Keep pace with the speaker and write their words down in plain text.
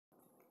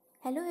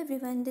Hello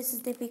everyone, this is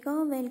Deepika.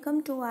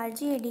 Welcome to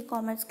R.G.A.D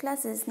Commerce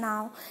classes.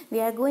 Now we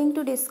are going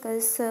to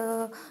discuss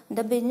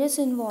the business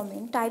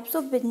environment, types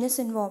of business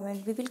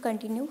environment. We will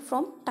continue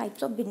from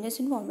types of business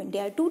environment.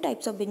 There are two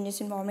types of business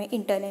environment,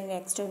 internal and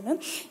external.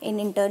 In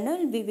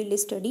internal, we will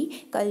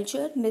study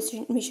culture,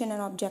 mission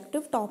and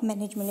objective, top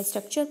management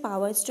structure,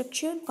 power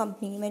structure,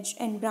 company image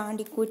and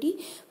brand equity,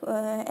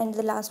 and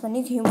the last one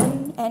is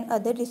human and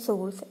other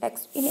resource.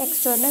 In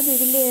external, we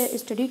will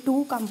study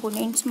two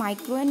components,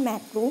 micro and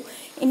macro.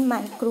 In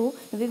micro,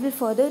 we will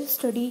further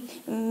study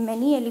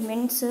many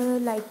elements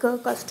like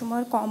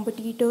customer,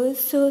 competitors,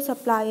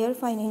 supplier,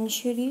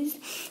 financiaries,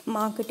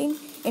 marketing,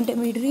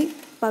 intermediary,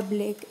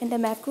 public. In the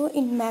macro,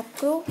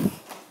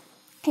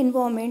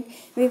 environment,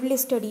 we will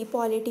study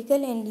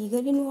political and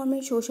legal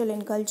environment, social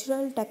and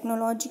cultural,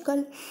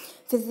 technological,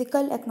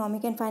 physical,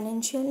 economic and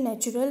financial,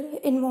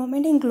 natural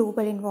environment and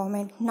global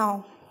environment.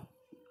 Now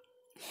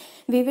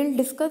we will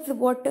discuss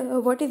what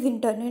is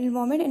internal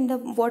environment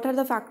and what are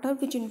the factors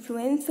which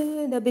influence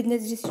the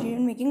business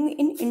decision making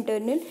in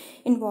internal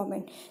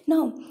environment.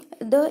 Now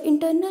the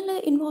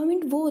internal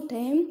environment वो होते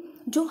हैं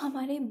जो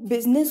हमारे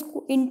business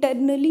को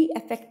internally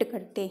affect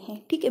करते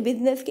हैं. ठीक है,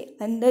 बिजनेस के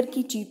अंदर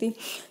की चीज़ें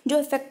जो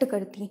अफेक्ट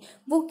करती हैं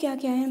वो क्या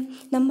क्या है.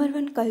 Number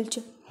one,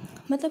 culture.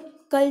 मतलब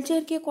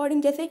कल्चर के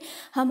अकॉर्डिंग, जैसे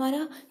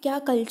हमारा क्या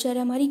कल्चर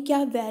है, हमारी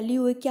क्या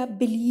वैल्यू है, क्या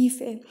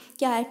बिलीफ है,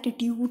 क्या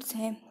एटीट्यूड्स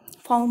हैं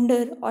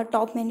फाउंडर और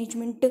टॉप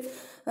मैनेजमेंट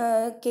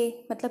के,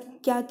 मतलब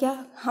क्या क्या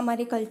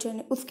हमारे कल्चर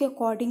है उसके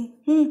अकॉर्डिंग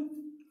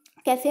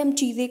कैसे हम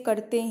चीज़ें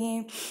करते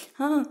हैं,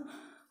 हाँ,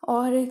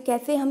 और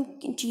कैसे हम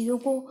चीज़ों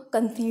को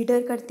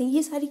कंसीडर करते हैं,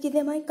 ये सारी चीज़ें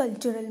हमारे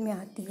कल्चरल में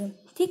आती हैं.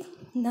 ठीक.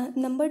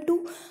 Number two,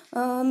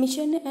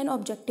 mission and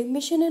objective.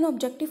 Mission and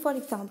objective, for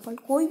example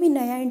कोई भी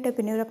नया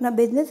एंटरप्रेन्योर अपना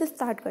बिजनेस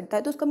स्टार्ट करता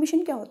है तो उसका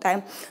मिशन क्या होता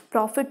है?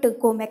 प्रॉफिट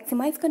को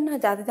मैक्सिमाइज करना,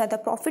 ज़्यादा से ज़्यादा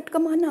प्रॉफिट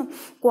कमाना,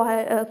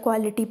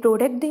 क्वालिटी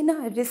प्रोडक्ट देना,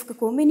 रिस्क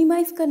को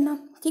मिनिमाइज करना.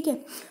 ठीक है.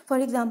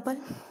 फॉर एग्जांपल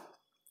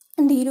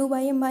धीरू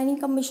भाई अंबानी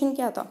का मिशन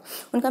क्या था?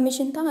 उनका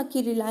मिशन था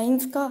कि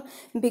रिलायंस का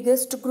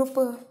बिगेस्ट ग्रुप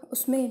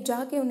उसमें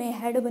जाके उन्हें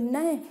हेड बनना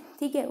है.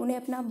 ठीक है, उन्हें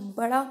अपना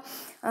बड़ा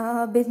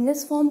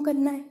बिजनेस फॉर्म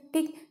करना है.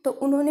 ठीक. तो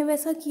उन्होंने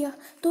वैसा किया.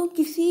 तो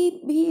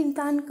किसी भी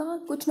इंसान का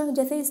कुछ ना,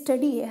 जैसे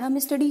स्टडी है, हम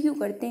स्टडी क्यों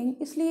करते हैं?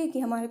 इसलिए कि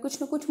हमारे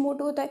कुछ ना कुछ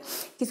मोटो होता है.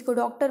 किसी को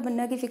डॉक्टर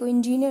बनना है, किसी को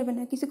इंजीनियर बनना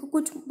है, किसी को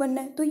कुछ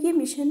बनना है. तो ये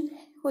मिशन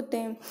होते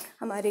हैं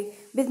हमारे.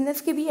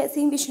 बिजनेस के भी ऐसे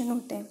ही मिशन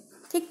होते हैं.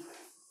 ठीक.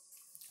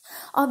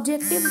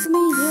 ऑब्जेक्टिव्स में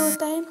ये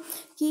होता है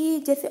कि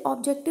जैसे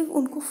ऑब्जेक्टिव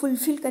उनको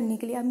फुलफ़िल करने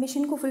के लिए, अब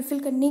मिशन को फुलफ़िल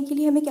करने के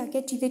लिए हमें क्या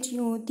क्या चीज़ें चाहिए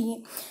होती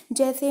हैं.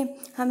 जैसे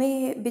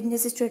हमें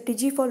बिजनेस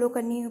स्ट्रेटजी फॉलो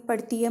करनी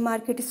पड़ती है,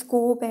 मार्केट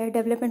स्कोप है,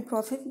 डेवलपमेंट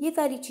प्रोसेस, ये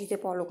सारी चीज़ें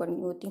फॉलो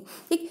करनी होती हैं.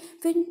 ठीक.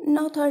 फिर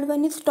now third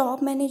one is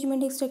top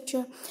management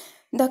structure,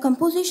 the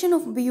composition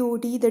of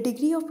BOD, the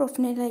degree of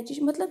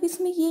professionalisation. मतलब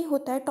इसमें ये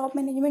होता है टॉप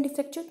मैनेजमेंट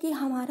स्ट्रक्चर कि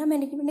हमारा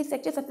मैनेजमेंट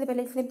स्ट्रक्चर सबसे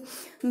पहले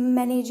जैसे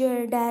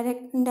मैनेजर,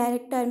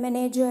 डायरेक्टर,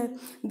 मैनेजर,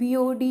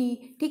 BOD,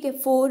 ठीक है,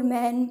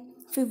 फोरमैन,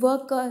 फिर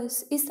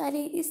वर्कर्स,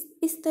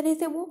 इस तरह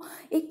से वो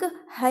एक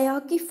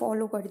हायरार्की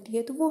फॉलो करती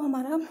है. तो वो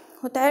हमारा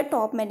होता है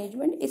टॉप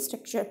मैनेजमेंट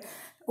स्ट्रक्चर.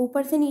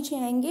 ऊपर से नीचे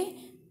आएंगे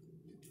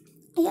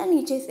या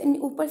नीचे से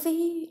ऊपर से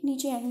ही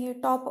नीचे आएंगे,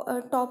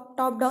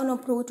 टॉप डाउन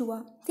अप्रोच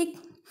हुआ. ठीक.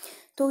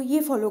 तो ये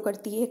फॉलो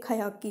करती है एक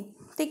हायरार्की.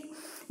 ठीक.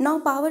 Now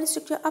power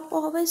structure. अब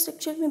पावर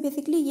स्ट्रक्चर में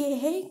बेसिकली ये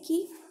है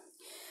कि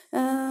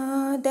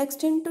the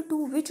extent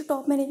to which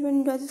top management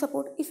enjoys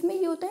support. इसमें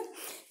ये होता है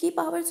कि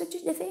पावर स्ट्रक्चर,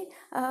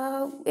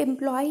 जैसे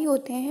एम्प्लॉय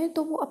होते हैं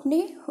तो वो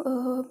अपने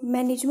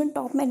मैनेजमेंट,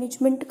 टॉप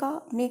मैनेजमेंट का,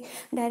 अपने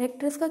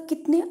डायरेक्टर्स का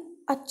कितने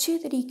अच्छे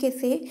तरीके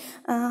से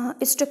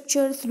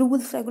स्ट्रक्चर्स,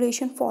 रूल्स,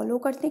 रेगुलेशन फॉलो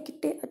करते हैं,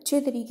 कितने अच्छे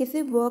तरीके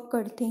से वर्क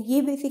करते हैं,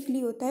 ये बेसिकली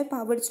होता है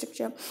पावर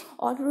स्ट्रक्चर.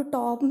 और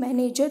टॉप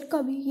मैनेजर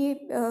का भी ये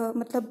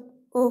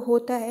मतलब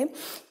होता है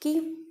कि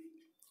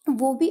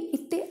वो भी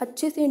इतने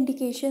अच्छे से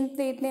इंडिकेशन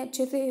से, इतने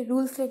अच्छे से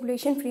रूल्स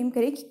रेगुलेशन फ्रेम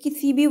करे कि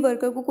किसी भी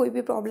वर्कर को कोई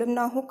भी प्रॉब्लम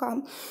ना हो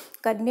काम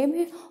करने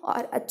में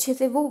और अच्छे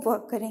से वो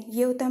वर्क करें.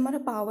 ये होता है हमारा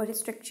पावर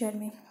स्ट्रक्चर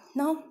में.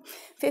 Now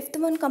fifth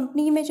one,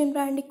 company image and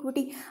brand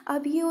equity.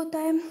 अब ये होता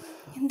है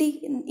the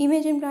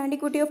image and brand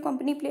equity of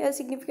company play a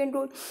significant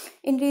role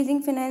in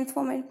raising finance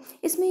format.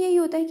 इसमें यही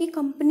होता है कि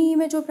कंपनी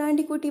इमेज और ब्रांड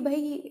इक्विटी,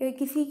 भाई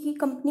किसी की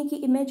कंपनी की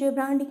इमेज है,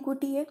 ब्रांड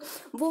इक्विटी है,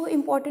 वो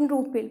इम्पॉर्टेंट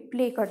रोल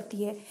प्ले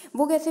करती है.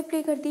 वो कैसे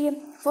प्ले करती है?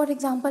 फॉर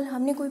एग्जाम्पल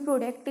हमने कोई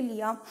प्रोडक्ट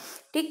लिया,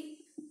 ठीक,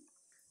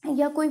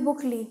 या कोई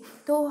बुक ली,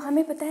 तो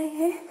हमें पता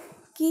है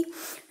कि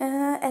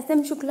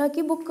SM शुक्ला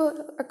की बुक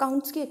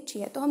अकाउंट्स की अच्छी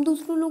है, तो हम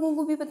दूसरों लोगों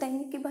को भी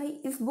बताएंगे कि भाई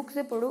इस बुक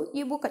से पढ़ो,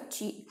 ये बुक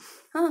अच्छी है.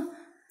 हाँ,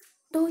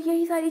 तो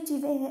यही सारी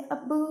चीज़ें हैं.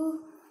 अब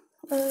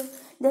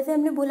जैसे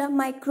हमने बोला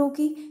माइक्रो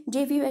की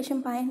J.V.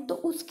 वैशंपायन, तो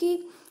उसकी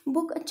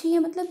बुक अच्छी है।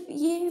 मतलब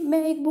ये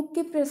मैं एक बुक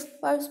के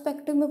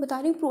पर्सपेक्टिव में बता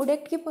रही हूँ,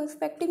 प्रोडक्ट के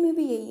पर्सपेक्टिव में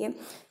भी यही है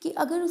कि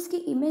अगर उसकी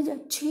इमेज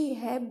अच्छी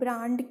है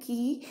ब्रांड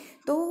की,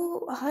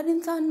 तो हर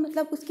इंसान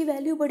मतलब उसकी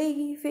वैल्यू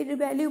बढ़ेगी, फिर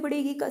वैल्यू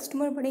बढ़ेगी,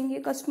 कस्टमर बढ़ेंगे,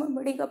 कस्टमर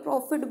बढ़ेगा,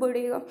 प्रॉफिट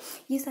बढ़ेगा,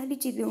 ये सारी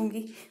चीज़ें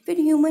होंगी। फिर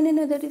ह्यूमन एंड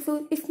अदर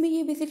रिसोर्स, इसमें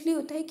ये बेसिकली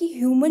होता है कि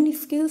ह्यूमन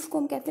स्किल्स को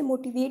हम कैसे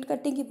मोटिवेट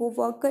करते हैं कि वो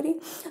वर्क करें,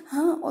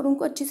 हाँ, और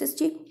उनको अच्छी से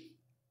अच्छी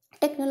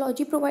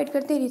टेक्नोलॉजी प्रोवाइड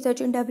करते हैं,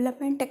 research and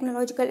development,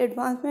 technological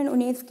advancement,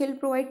 उन्हें स्किल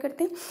प्रोवाइड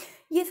करते हैं।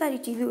 ये सारी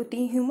चीज़ें होती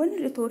हैं ह्यूमन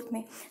रिसोर्स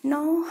में।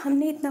 नाउ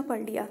हमने इतना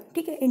पढ़ लिया,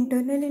 ठीक है,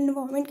 इंटरनल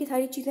एनवायरनमेंट की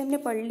सारी चीज़ें हमने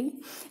पढ़ ली।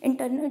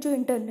 इंटरनल जो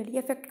इंटरनली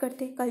अफेक्ट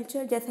करते हैं,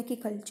 कल्चर, जैसा कि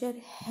कल्चर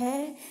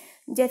है,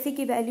 जैसे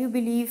कि वैल्यू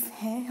बिलीफ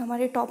है,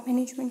 हमारे टॉप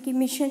मैनेजमेंट की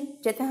मिशन,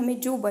 जैसे हमें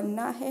जो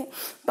बनना है,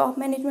 टॉप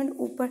मैनेजमेंट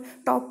ऊपर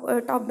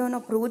टॉप डाउन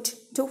अप्रोच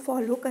जो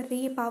फॉलो कर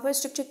रही है, पावर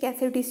स्ट्रक्चर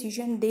कैसे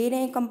डिसीजन दे रहे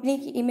हैं, कंपनी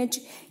की इमेज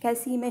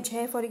कैसी इमेज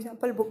है, फॉर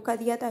एग्जांपल बुक का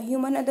दिया था,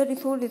 ह्यूमन अदर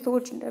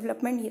रिसोर्स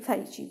डेवलपमेंट, ये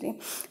सारी चीज़ें,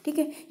 ठीक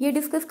है, ये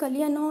डिस्कस कर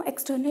लिया। Now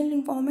external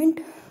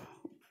environment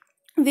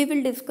we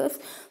will discuss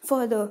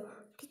further,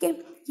 ठीक है,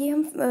 ये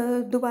हम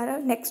दोबारा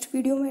नेक्स्ट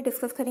वीडियो में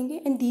डिस्कस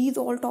करेंगे। And these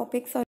all topics are